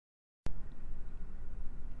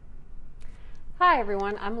Hi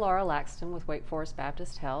everyone, I'm Laura Laxton with Wake Forest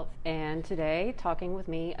Baptist Health, and today talking with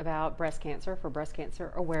me about breast cancer for Breast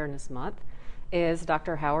Cancer Awareness Month is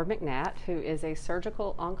Dr. Howard-McNatt, who is a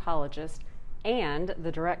surgical oncologist and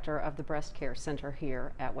the director of the Breast Care Center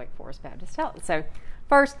here at Wake Forest Baptist Health. So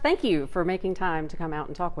first, thank you for making time to come out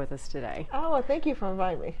and talk with us today. Oh, well, thank you for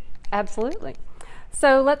inviting me. Absolutely.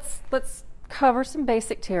 So let's cover some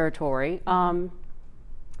basic territory.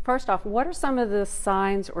 First off, what are some of the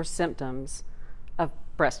signs or symptoms of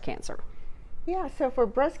breast cancer? Yeah, so for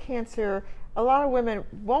breast cancer, a lot of women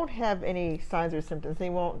won't have any signs or symptoms. They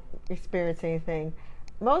won't experience anything.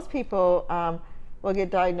 Most people will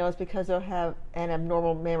get diagnosed because they'll have an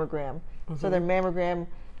abnormal mammogram. So their mammogram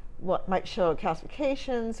might show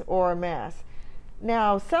calcifications or a mass.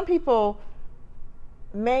 Now, some people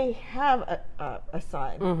may have a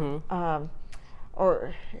sign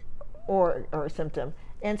or a symptom.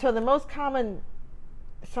 And so the most common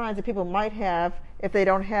signs that people might have if they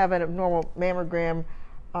don't have an abnormal mammogram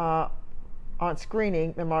on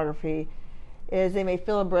screening mammography is they may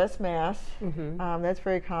feel a breast mass. That's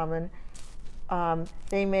very common.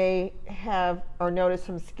 They may have or notice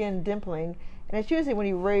some skin dimpling, and it's usually when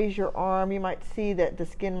you raise your arm you might see that the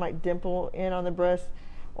skin might dimple in on the breast,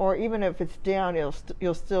 or even if it's down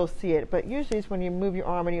you'll still see it, but usually it's when you move your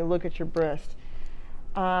arm and you look at your breast.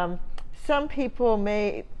 Some people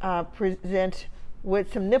may present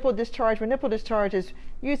with some nipple discharge. But nipple discharge is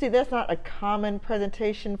usually, that's not a common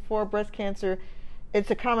presentation for breast cancer.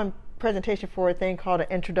 It's a common presentation for a thing called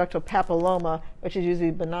an intraductal papilloma, which is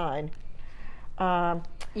usually benign.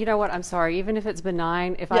 You know what, I'm sorry, even if it's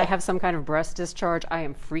benign, if I have some kind of breast discharge, I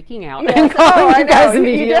am freaking out. Yes. And calling you guys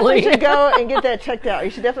immediately. You definitely should go and get that checked out.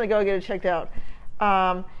 You should definitely go get it checked out.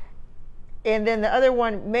 And then the other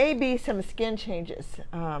one may be some skin changes.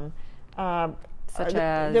 Such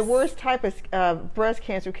as? The worst type of breast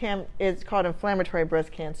cancer is called inflammatory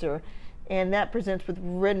breast cancer, and that presents with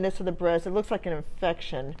redness of the breast. It looks like an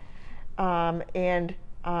infection, and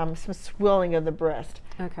some swelling of the breast.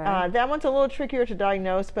 Okay. That one's a little trickier to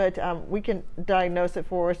diagnose, but we can diagnose it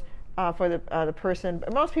for the person.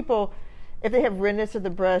 But most people, if they have redness of the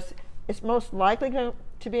breast, it's most likely going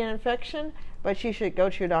to be an infection, but you should go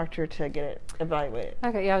to your doctor to get it evaluated.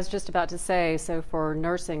 Okay, yeah, I was just about to say, so for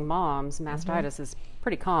nursing moms, mastitis is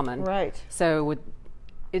pretty common. Right. So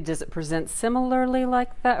does it present similarly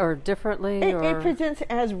like that or differently? It presents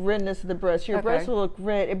as redness of the breast. Your breast will look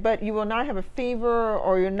red, but you will not have a fever,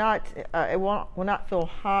 or it will not feel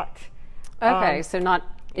hot. Okay, so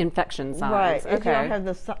not infection signs. Right.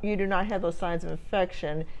 Okay. You do not have those signs of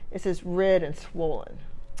infection. It's just red and swollen.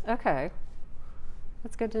 Okay.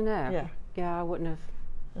 That's good to know. Yeah. Yeah, I wouldn't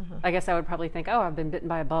have. I guess I would probably think, oh, I've been bitten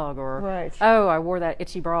by a bug, or oh, I wore that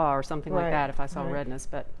itchy bra or something like that if I saw redness.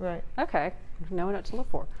 But okay, knowing what to look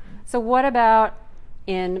for. So what about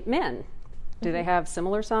in men? Do they have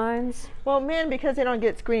similar signs? Well, men, because they don't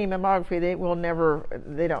get screening mammography,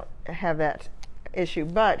 they don't have that issue.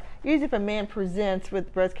 But usually if a man presents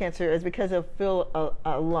with breast cancer, it's because they'll feel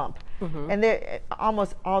a lump. And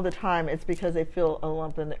almost all the time it's because they feel a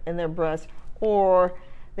lump in their breast, or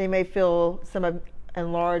they may feel some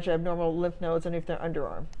enlarged abnormal lymph nodes underneath their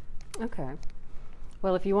underarm. Okay.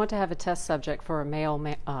 Well, if you want to have a test subject for a male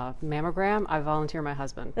mammogram, I volunteer my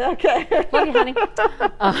husband. Okay. Love you, honey.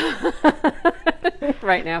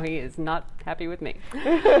 Right now he is not happy with me.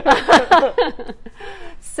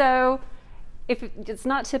 So if it's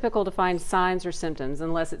not typical to find signs or symptoms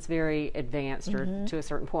unless it's very advanced or to a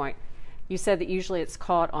certain point. You said that usually it's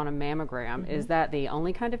caught on a mammogram. Is that the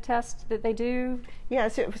only kind of test that they do? Yeah,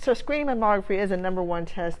 so screening mammography is a #1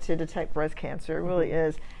 test to detect breast cancer. It really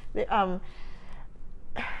is.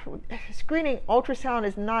 Screening ultrasound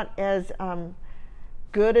is not as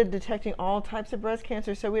good at detecting all types of breast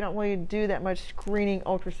cancer, so we don't really do that much screening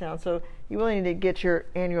ultrasound. So you really need to get your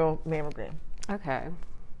annual mammogram. Okay.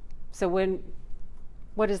 So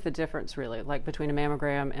what is the difference really, like between a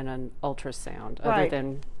mammogram and an ultrasound, other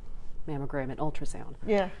than mammogram and ultrasound?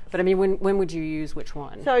 Yeah. But I mean, when would you use which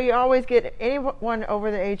one? So you always get anyone over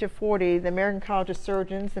the age of 40. The American College of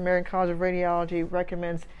Surgeons, the American College of Radiology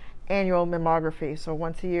recommends annual mammography, so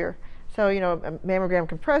once a year. So, a mammogram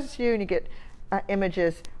compresses you and you get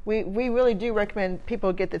images. We really do recommend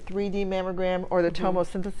people get the 3D mammogram or the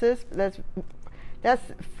tomosynthesis.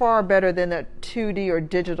 That's far better than the 2D or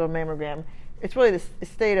digital mammogram. It's really the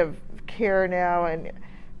state of care now, and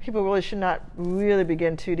people really should not really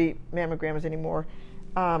begin 2D mammograms anymore.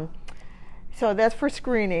 So that's for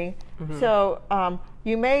screening. So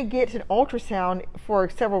you may get an ultrasound for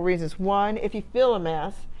several reasons. One, if you feel a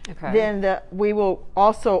mass, then we will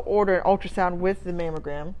also order an ultrasound with the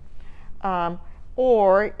mammogram.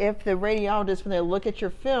 or if the radiologist, when they look at your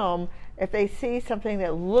film, if they see something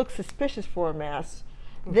that looks suspicious for a mass,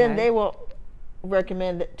 then they will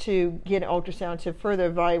recommend to get an ultrasound to further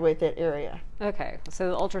evaluate that area. Okay, so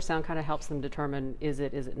the ultrasound kind of helps them determine, is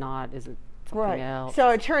it not, is it something else?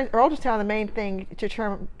 So ultrasound, the main thing to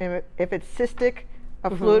determine if it's cystic,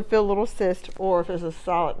 a fluid-filled little cyst, or if it's a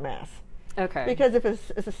solid mass. Okay. Because if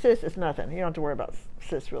it's a cyst, it's nothing. You don't have to worry about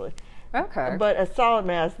cysts really. Okay. But a solid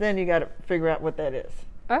mass, then you got to figure out what that is.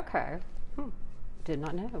 Okay. Did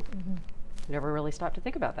not know. Never really stopped to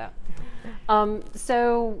think about that.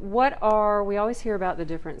 So we always hear about the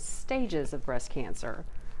different stages of breast cancer,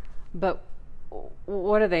 but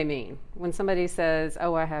what do they mean? When somebody says,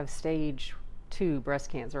 oh, I have stage 2 breast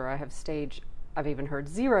cancer, or I've even heard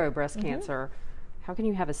 0 breast cancer, how can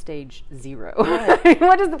you have a stage 0? Right.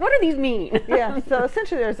 What do these mean? Yeah, so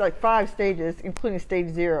essentially there's like 5 stages, including stage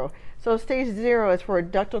 0. So stage 0 is for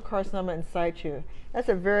ductal carcinoma in situ. That's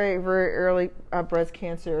a very, very early breast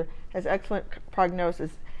cancer, has excellent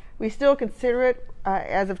prognosis. We still consider it,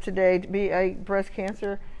 as of today, to be a breast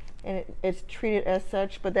cancer, and it's treated as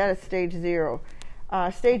such, but that is stage 0.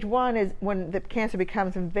 Stage 1 is when the cancer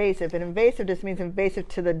becomes invasive, and invasive just means invasive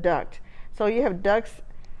to the duct. So you have ducts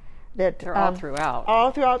that they're all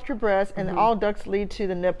throughout your breast, and all ducts lead to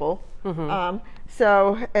the nipple.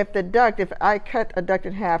 So if I cut a duct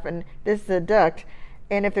in half, and this is a duct,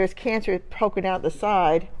 and if there's cancer poking out the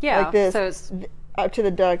side like this, so it's up to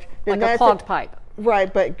the duct, then like a clogged pipe.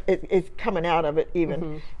 Right, but it's coming out of it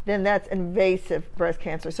even. Then that's invasive breast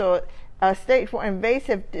cancer. So stage 4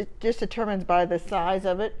 invasive just determines by the size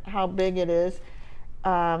of it, how big it is.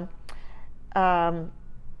 And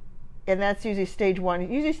that's usually stage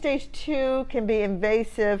 1. Usually stage 2 can be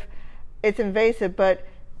invasive. It's invasive, but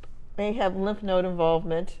may have lymph node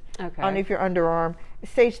involvement underneath your underarm.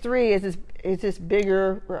 Stage 3 is this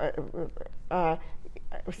bigger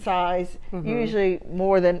size, usually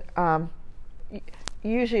more than 5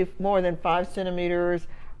 centimeters,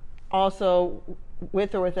 also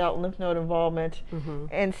with or without lymph node involvement.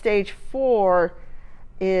 And stage 4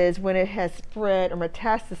 is when it has spread or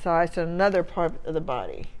metastasized to another part of the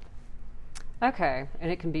body. Okay,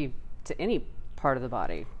 and it can be to any part of the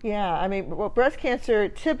body. Yeah, I mean, breast cancer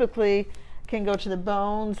typically can go to the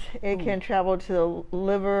bones, it can travel to the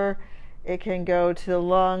liver, it can go to the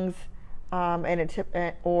lungs,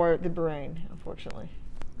 or the brain, unfortunately.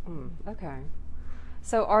 Okay.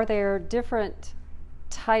 So are there different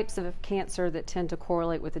types of cancer that tend to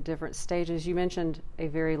correlate with the different stages? You mentioned a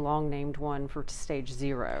very long named one for stage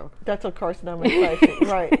 0. Ductal carcinoma in situ,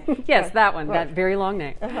 right. Yes, right. that one, right. that very long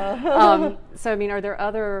name. So I mean, are there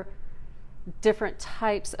other different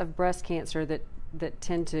types of breast cancer that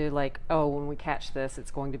tend to, like, oh, when we catch this,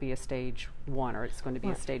 it's going to be a stage 1 or it's going to be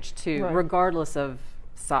a stage 2, regardless of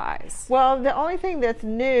size? Well, the only thing that's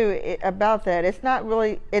new about that, it's not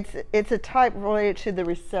really, it's a type related to the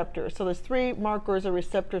receptor. So there's 3 markers or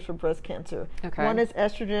receptors for breast cancer. One is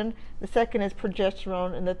estrogen, the second is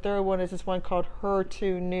progesterone, and the third one is this one called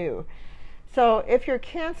HER2/neu. So if your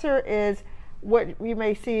cancer is what you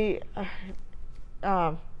may see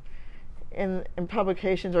in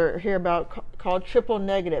publications or hear about called triple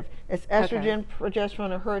negative, it's estrogen,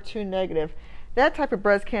 progesterone, and HER2 negative. That type of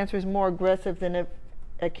breast cancer is more aggressive than if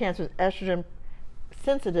a cancer is estrogen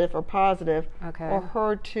sensitive or positive, or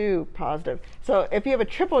HER2 positive. So if you have a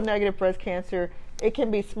triple negative breast cancer, it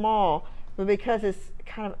can be small, but because it's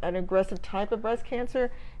kind of an aggressive type of breast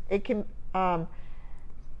cancer, it can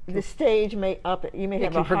the stage may up it. You may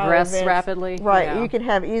have a progress rapidly. Right. Yeah. You can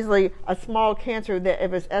have easily a small cancer that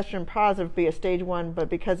if it's estrogen positive be a stage 1, but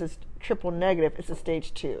because it's triple negative, it's a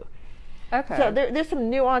stage 2. Okay. So there's some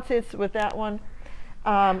nuances with that one.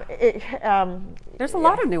 There's a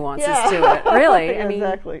lot of nuances to it, really. I mean,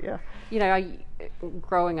 exactly. Yeah. You know,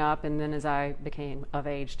 growing up, and then as I became of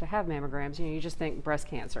age to have mammograms, you know, you just think breast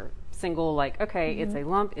cancer, single, like, okay, it's a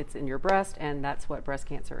lump, it's in your breast, and that's what breast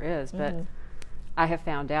cancer is. But I have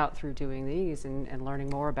found out through doing these and learning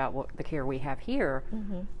more about what the care we have here,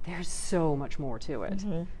 there's so much more to it.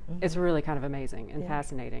 It's really kind of amazing and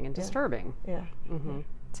fascinating and disturbing. Yeah.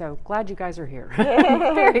 So glad you guys are here.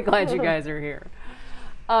 Very glad you guys are here.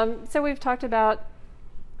 So we've talked about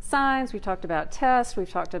signs, we've talked about tests, we've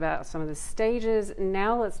talked about some of the stages.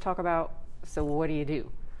 Now let's talk about, so what do you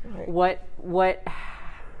do? Right.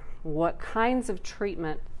 What kinds of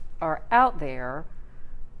treatment are out there,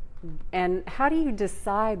 and how do you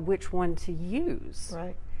decide which one to use?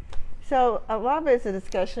 Right. So a lot of it is a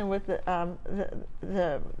discussion with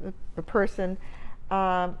the person.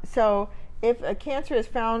 So if a cancer is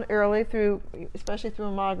found early especially through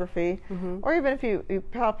mammography, or even if you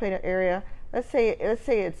palpate an area, let's say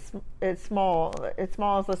it's small. It's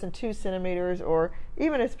small as less than 2 centimeters, or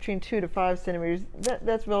even it's between 2 to 5 centimeters.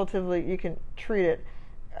 That's relatively, you can treat it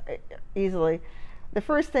easily. The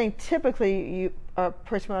first thing typically a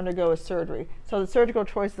person will undergo is surgery. So the surgical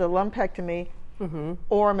choice is a lumpectomy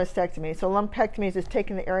or a mastectomy. So lumpectomy is just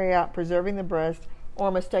taking the area out, preserving the breast,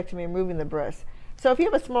 or mastectomy, removing the breast. So if you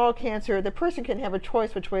have a small cancer, the person can have a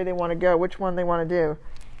choice which way they want to go, which one they want to do.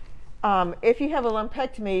 If you have a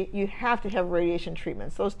lumpectomy, you have to have radiation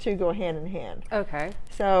treatments. Those two go hand in hand. Okay.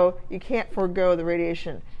 So you can't forego the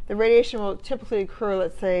radiation. The radiation will typically occur,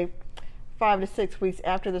 let's say, 5 to 6 weeks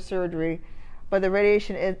after the surgery, but the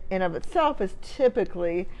radiation in of itself is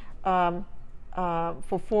typically for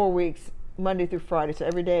 4 weeks, Monday through Friday. So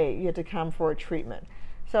every day you have to come for a treatment.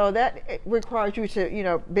 So that requires you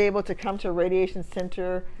to, be able to come to a radiation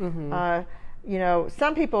center.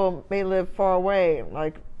 Some people may live far away,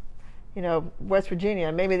 like, West Virginia.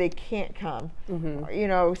 Maybe they can't come.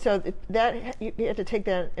 So that you have to take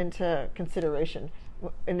that into consideration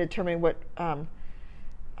in determining what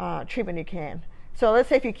treatment you can. So let's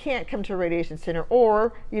say if you can't come to a radiation center,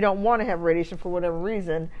 or you don't want to have radiation for whatever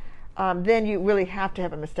reason, then you really have to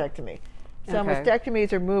have a mastectomy. So mastectomy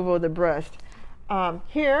is removal of the breast.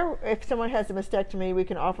 Here, if someone has a mastectomy, we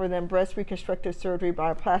can offer them breast reconstructive surgery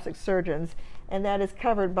by plastic surgeons, and that is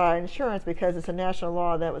covered by insurance because it's a national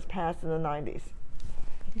law that was passed in the 90s.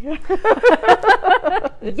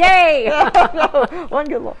 Yay! No, one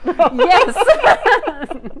good law. No. Yes!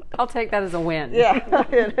 I'll take that as a win. Yeah.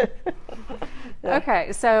 Yeah.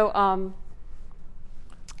 Okay, so,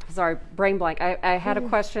 sorry, brain blank. I had a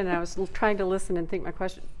question, and I was trying to listen and think my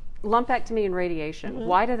question. Lumpectomy and radiation,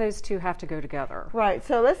 why do those two have to go together? Right,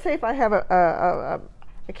 so let's say if I have a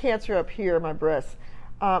cancer up here in my breast,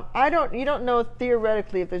 you don't know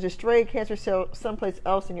theoretically if there's a stray cancer cell someplace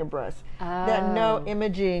else in your breast that no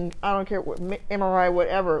imaging, I don't care what, MRI,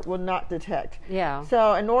 whatever, will not detect. Yeah.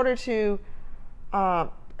 So in order to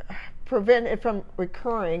prevent it from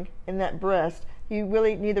recurring in that breast, you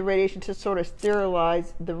really need the radiation to sort of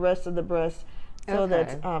sterilize the rest of the breast so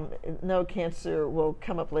that no cancer will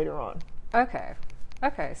come up later on. Okay.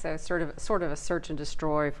 Okay, so sort of a search and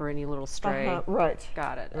destroy for any little stray. Right.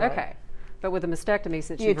 Got it. Right. Okay. But with a mastectomy,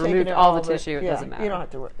 since you've removed all the tissue, it doesn't matter. You don't have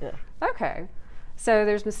to worry. Yeah. Okay. So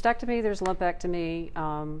there's mastectomy, there's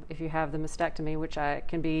lumpectomy. If you have the mastectomy, which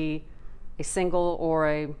can be a single or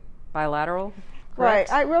a bilateral. Correct?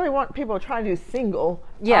 Right. I really want people to try to do single.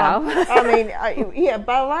 Yeah.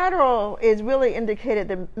 Bilateral is really indicated.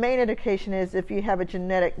 The main indication is if you have a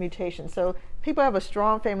genetic mutation. So people have a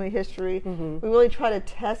strong family history. We really try to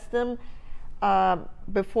test them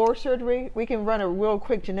before surgery. We can run a real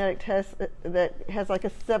quick genetic test that has like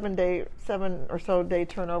a 7 or so day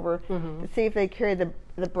turnover to see if they carry the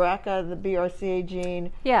BRCA, the BRCA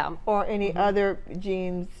gene, or any other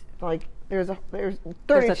genes. Like there's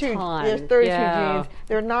 32 genes.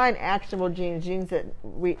 There are 9 actionable genes that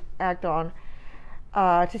we act on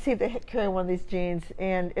to see if they carry one of these genes,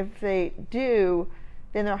 and if they do,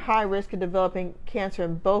 then they're high risk of developing cancer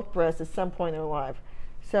in both breasts at some point in their life.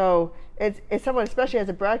 So it's someone, especially has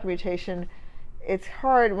a BRCA mutation, it's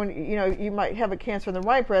hard when you might have a cancer in the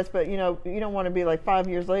right breast, but you don't want to be like 5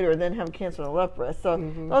 years later and then have cancer in the left breast. So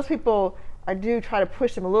those people, I do try to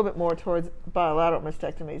push them a little bit more towards bilateral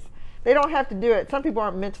mastectomies. They don't have to do it. Some people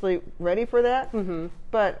aren't mentally ready for that,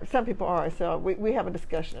 but some people are. So we have a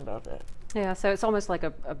discussion about that. Yeah. So it's almost like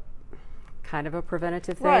a kind of a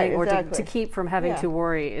preventative thing, right, or exactly. to keep from having to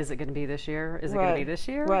worry. Is it going to be this year? Is it going to be this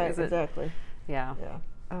year? Right. Exactly. Yeah.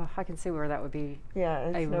 Oh, I can see where that would be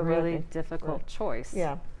a really difficult choice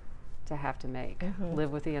to have to make.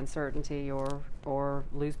 Live with the uncertainty or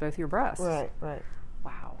lose both your breasts. Right.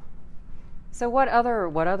 Wow. So what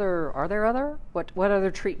other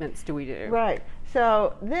treatments do we do? Right.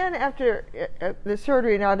 So then after the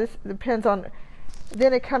surgery, now this depends on,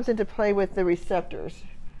 then it comes into play with the receptors.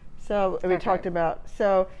 So we talked about.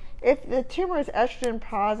 So if the tumor is estrogen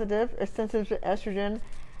positive or sensitive to estrogen,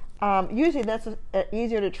 usually that's an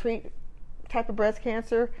easier to treat type of breast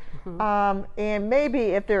cancer. And maybe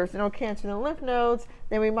if there's no cancer in the lymph nodes,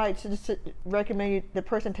 then we might just recommend the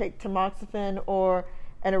person take tamoxifen or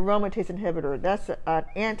an aromatase inhibitor. That's an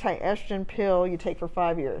anti-estrogen pill you take for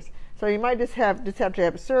 5 years. So you might just have to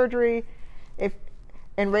have surgery,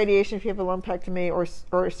 and radiation if you have a lumpectomy,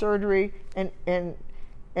 or surgery and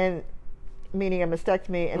meaning a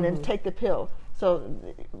mastectomy, and then take the pill. So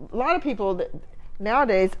a lot of people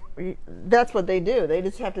nowadays, that's what they do. They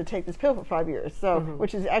just have to take this pill for 5 years. So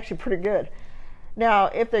which is actually pretty good. Now,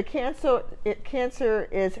 if the cancer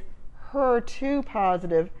is HER2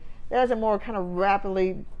 positive, that is a more kind of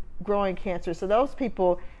rapidly growing cancer. So those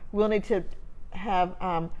people will need to have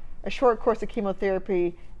a short course of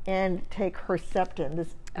chemotherapy and take Herceptin,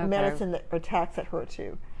 this medicine that attacks at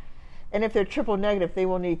HER2. And if they're triple negative, they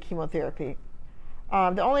will need chemotherapy.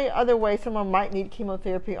 The only other way someone might need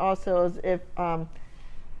chemotherapy also is if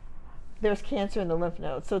there's cancer in the lymph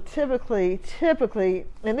nodes. So typically,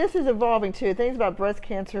 and this is evolving too, things about breast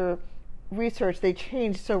cancer research, they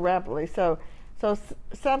change so rapidly. So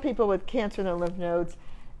some people with cancer in their lymph nodes,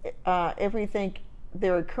 if we think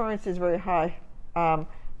their recurrence is very high,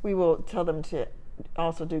 we will tell them to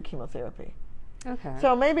also do chemotherapy. Okay.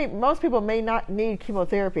 So maybe most people may not need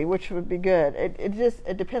chemotherapy, which would be good.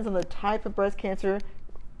 It depends on the type of breast cancer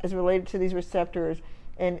as related to these receptors,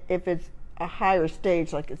 and if it's a higher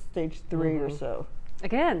stage, like it's stage 3 or so.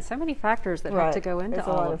 Again, so many factors that have to go into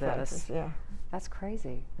all of this. Factors, yeah. That's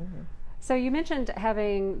crazy. So you mentioned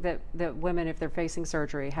having that women, if they're facing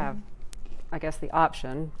surgery, have, I guess, the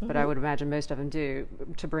option, but I would imagine most of them do,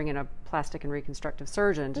 to bring in a plastic and reconstructive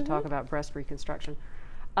surgeon to talk about breast reconstruction.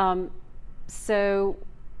 So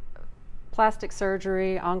plastic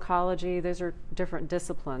surgery, oncology, those are different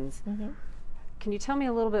disciplines. Can you tell me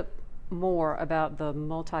a little bit more about the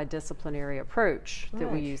multidisciplinary approach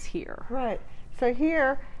that we use here? Right. So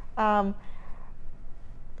here,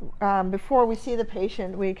 before we see the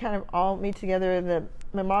patient, we kind of all meet together, the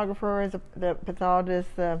mammographers, the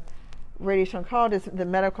pathologists, the radiation oncologists, the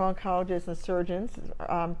medical oncologists, and surgeons,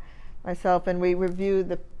 myself, and we review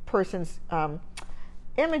the person's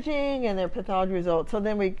imaging and their pathology results. So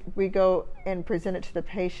then we go and present it to the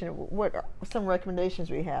patient, what are some recommendations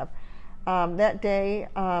we have. That day,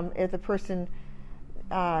 if the person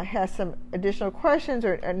has some additional questions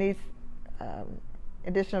or needs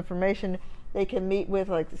additional information, they can meet with,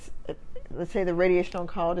 like, let's say the radiation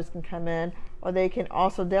oncologist can come in, or they can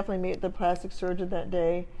also definitely meet the plastic surgeon that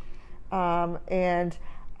day, and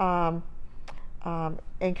kind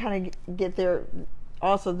of get their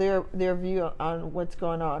view on what's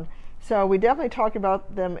going on. So we definitely talk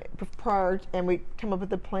about them prior, and we come up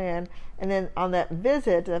with a plan. And then on that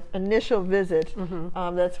visit, that initial visit,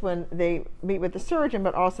 that's when they meet with the surgeon,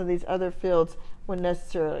 but also these other fields when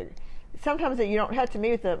necessary. Sometimes you don't have to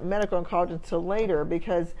meet with the medical oncologist until later,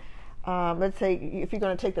 because let's say if you're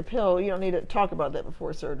going to take the pill, you don't need to talk about that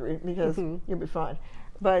before surgery, because you'll be fine.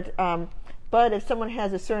 But if someone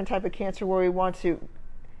has a certain type of cancer where we want to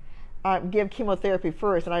give chemotherapy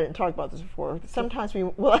first, and I didn't talk about this before. Sometimes we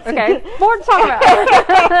will. Okay, more to talk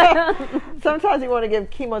about. Sometimes we want to give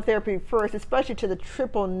chemotherapy first, especially to the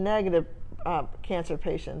triple negative cancer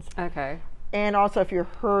patients. Okay. And also, if you're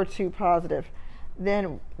HER2 positive,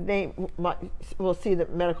 then they will see the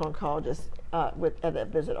medical oncologist at that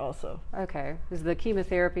visit also. Okay. Is the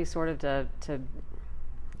chemotherapy sort of to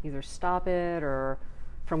either stop it or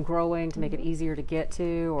from growing, to make it easier to get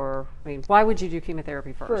to, or, I mean, why would you do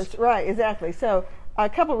chemotherapy first? Right, exactly. So a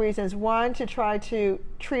couple reasons. One, to try to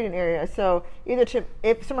treat an area. So either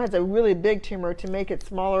if someone has a really big tumor, to make it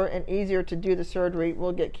smaller and easier to do the surgery,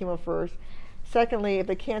 we'll get chemo first. Secondly, if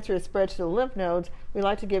the cancer is spread to the lymph nodes, we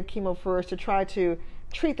like to give chemo first to try to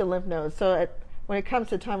treat the lymph nodes. So when it comes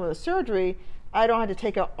to the time of the surgery, I don't have to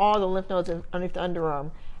take out all the lymph nodes underneath the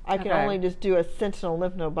underarm. I can only just do a sentinel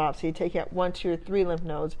lymph node biopsy, take out 1, 2, or 3 lymph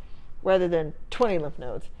nodes rather than 20 lymph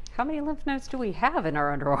nodes. How many lymph nodes do we have in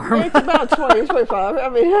our underarm? It's about 20, 25. I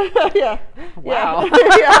mean, yeah. Wow.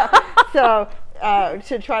 Yeah. So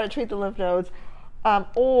to try to treat the lymph nodes.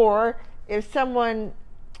 Or if someone,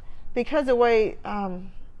 because the way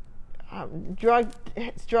drugs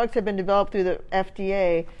have been developed through the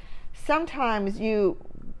FDA, sometimes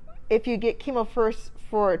if you get chemo first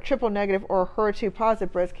for triple negative or HER2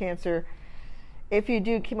 positive breast cancer, if you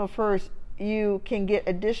do chemo first, you can get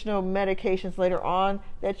additional medications later on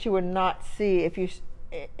that you would not see if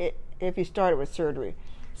you started with surgery.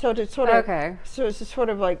 So to sort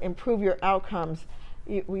of like improve your outcomes,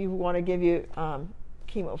 we want to give you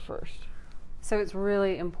chemo first. So it's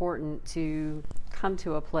really important to come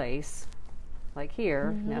to a place like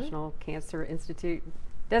here, National Cancer Institute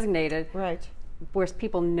designated, right, where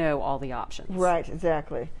people know all the options. Right,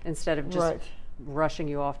 exactly. Instead of just rushing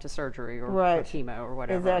you off to surgery or chemo or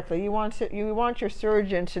whatever. Exactly. You want your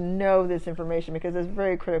surgeon to know this information, because it's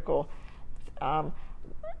very critical. And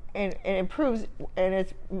it improves, and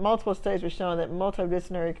it's multiple studies have shown that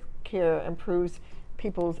multidisciplinary care improves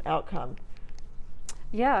people's outcome.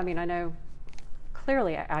 Yeah, I mean, I know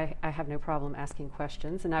clearly I have no problem asking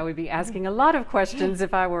questions, and I would be asking a lot of questions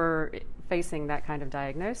if I were facing that kind of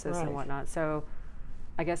diagnosis and whatnot. So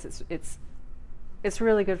I guess it's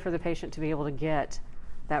really good for the patient to be able to get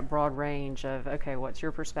that broad range of, okay, what's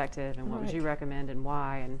your perspective and what would you recommend and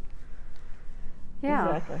why, and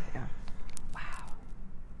Exactly. Wow.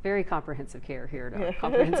 very comprehensive care here at our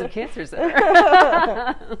Comprehensive Cancer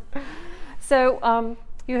Center. So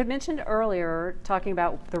you had mentioned earlier, talking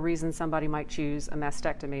about the reason somebody might choose a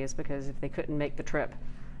mastectomy is because if they couldn't make the trip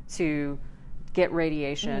to get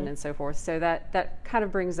radiation and so forth. So that kind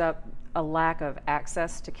of brings up a lack of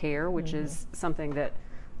access to care, which is something that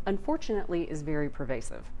unfortunately is very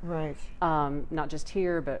pervasive. Right. Not just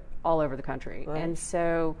here, but all over the country. Right. And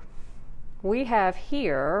so we have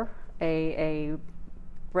here a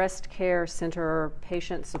Breast Care Center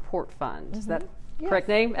Patient Support Fund. Is that correct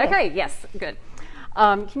name? Yes. Okay, yes, good.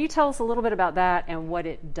 Can you tell us a little bit about that and what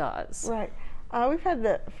it does? Right. We've had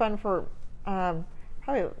the fund for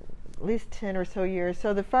probably at least 10 or so years.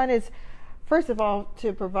 So the fund is, first of all,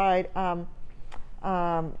 to provide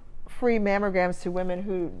free mammograms to women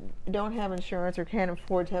who don't have insurance or can't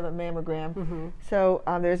afford to have a mammogram. So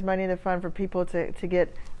there's money in the fund for people to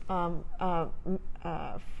get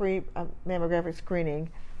free mammographic screening.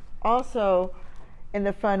 Also, in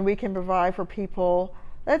the fund, we can provide for people.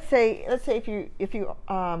 Let's say if you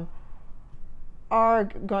are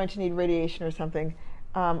going to need radiation or something,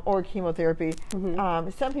 or chemotherapy.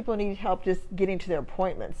 Some people need help just getting to their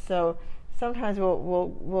appointments. So sometimes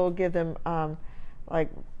we'll give them like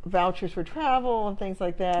vouchers for travel and things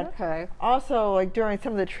like that. Okay. Also, like during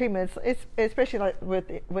some of the treatments, especially like with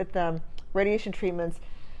radiation treatments,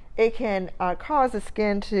 it can cause the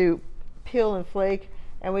skin to peel and flake,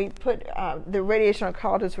 and we put the radiation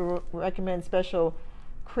oncologist will recommend special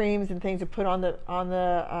creams and things to put on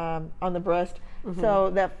the breast, so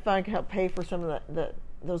that fund can help pay for some of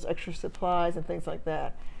those extra supplies and things like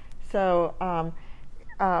that. So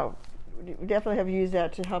we definitely have used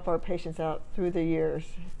that to help our patients out through the years.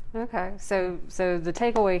 Okay, so the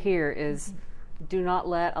takeaway here is do not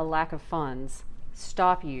let a lack of funds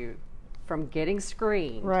stop you from getting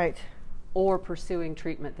screened. Right. Or pursuing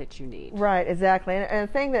treatment that you need. Right, exactly. And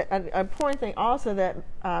a thing an important thing also that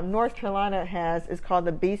North Carolina has is called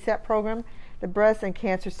the BSEP program, the Breast and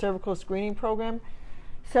Cancer Cervical Screening Program.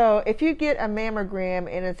 So if you get a mammogram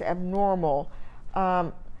and it's abnormal,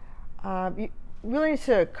 you really need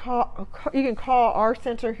to you can call our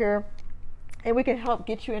center here, and we can help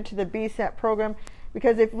get you into the BSEP program,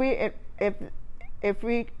 because if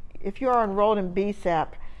you are enrolled in BSEP,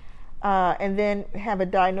 and then have a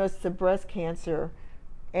diagnosis of breast cancer,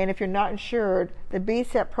 and if you're not insured, the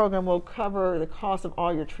BSEP program will cover the cost of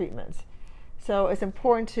all your treatments. So it's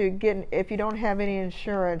important to get, if you don't have any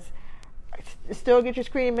insurance, still get your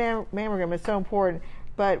screening mammogram. It's so important.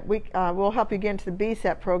 But we'll help you get into the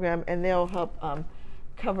BSEP program, and they'll help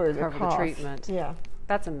cover the cost. The treatment. Yeah.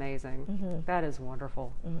 That's amazing. That is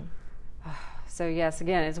wonderful. So yes,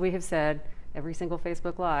 again, as we have said, every single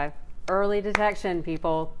Facebook Live, early detection,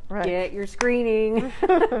 people. Right. Get your screening.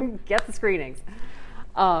 Get the screenings.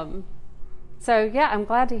 So yeah, I'm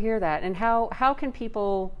glad to hear that. And how can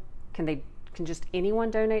people, can just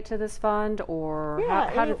anyone donate to this fund, or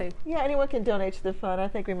how do they? Yeah, anyone can donate to the fund. I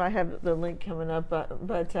think we might have the link coming up,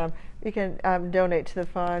 but you can donate to the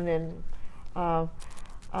fund. And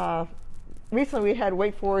recently we had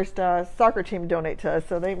Wake Forest soccer team donate to us,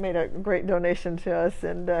 so they made a great donation to us,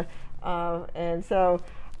 and so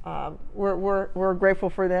we're grateful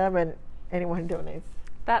for them and anyone who donates.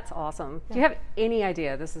 That's awesome. Yeah. Do you have any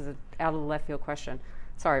idea? This is an out of the left field question.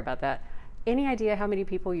 Sorry about that. Any idea how many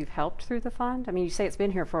people you've helped through the fund? I mean, you say it's been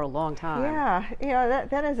here for a long time. Yeah,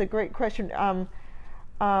 that is a great question.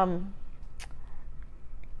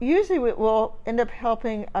 Usually we'll end up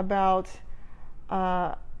helping about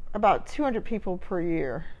 200 people per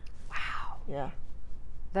year. Wow. Yeah.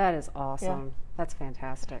 That is awesome. Yeah. That's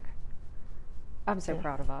fantastic. I'm so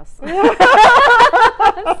proud of us.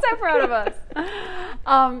 I'm so proud of us.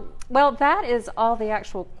 Well, that is all the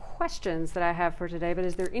actual questions that I have for today, but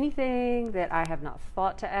is there anything that I have not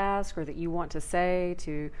thought to ask or that you want to say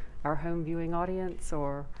to our home viewing audience?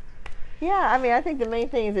 Or I mean, I think the main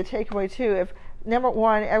thing is a takeaway too. If number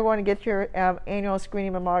one, everyone gets your annual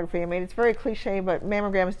screening mammography. I mean, it's very cliche, but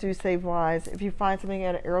mammograms do save lives. If you find something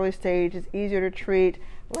at an early stage, it's easier to treat,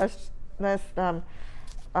 less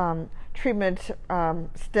treatment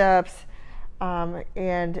steps,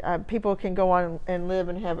 and people can go on and live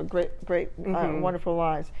and have a great wonderful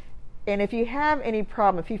lives. And if you have any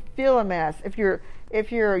problem, if you feel a mass, if you're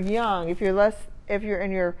young, if you're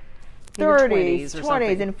in your 30s,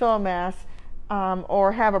 20s and feel a mass,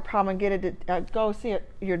 or have a problem, go see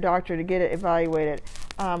your doctor to get it evaluated.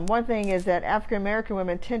 One thing is that African American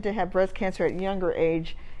women tend to have breast cancer at younger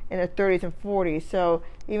age, in their 30s and 40s, so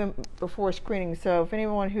even before screening. So if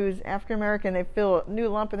anyone who's African American, they feel a new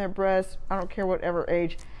lump in their breast, I don't care whatever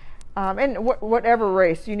age, and whatever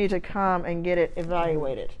race, you need to come and get it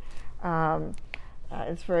evaluated.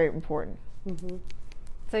 It's very important. Mm-hmm.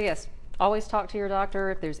 So yes, always talk to your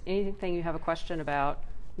doctor if there's anything you have a question about.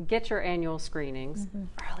 Get your annual screenings.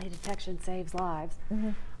 Early detection saves lives.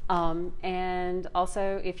 And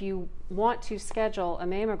also, if you want to schedule a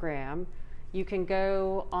mammogram, you can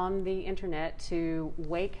go on the internet to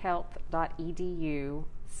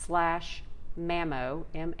wakehealth.edu/mammo,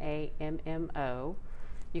 MAMMO.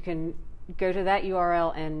 You can go to that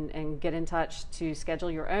URL and get in touch to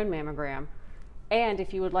schedule your own mammogram. And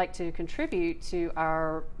if you would like to contribute to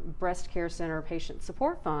our Breast Care Center Patient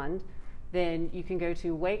Support Fund, then you can go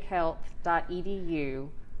to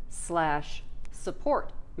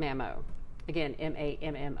wakehealth.edu/supportmammo. Again,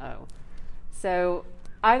 MAMMO. So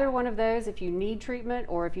either one of those, if you need treatment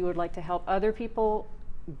or if you would like to help other people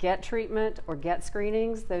get treatment or get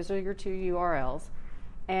screenings, those are your two URLs.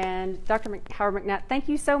 And Dr. Howard-McNatt, thank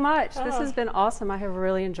you so much. This has been awesome. I have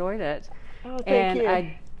really enjoyed it. Thank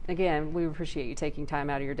you. Again, we appreciate you taking time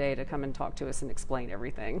out of your day to come and talk to us and explain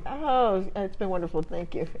everything. It's been wonderful.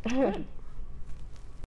 Thank you. Good.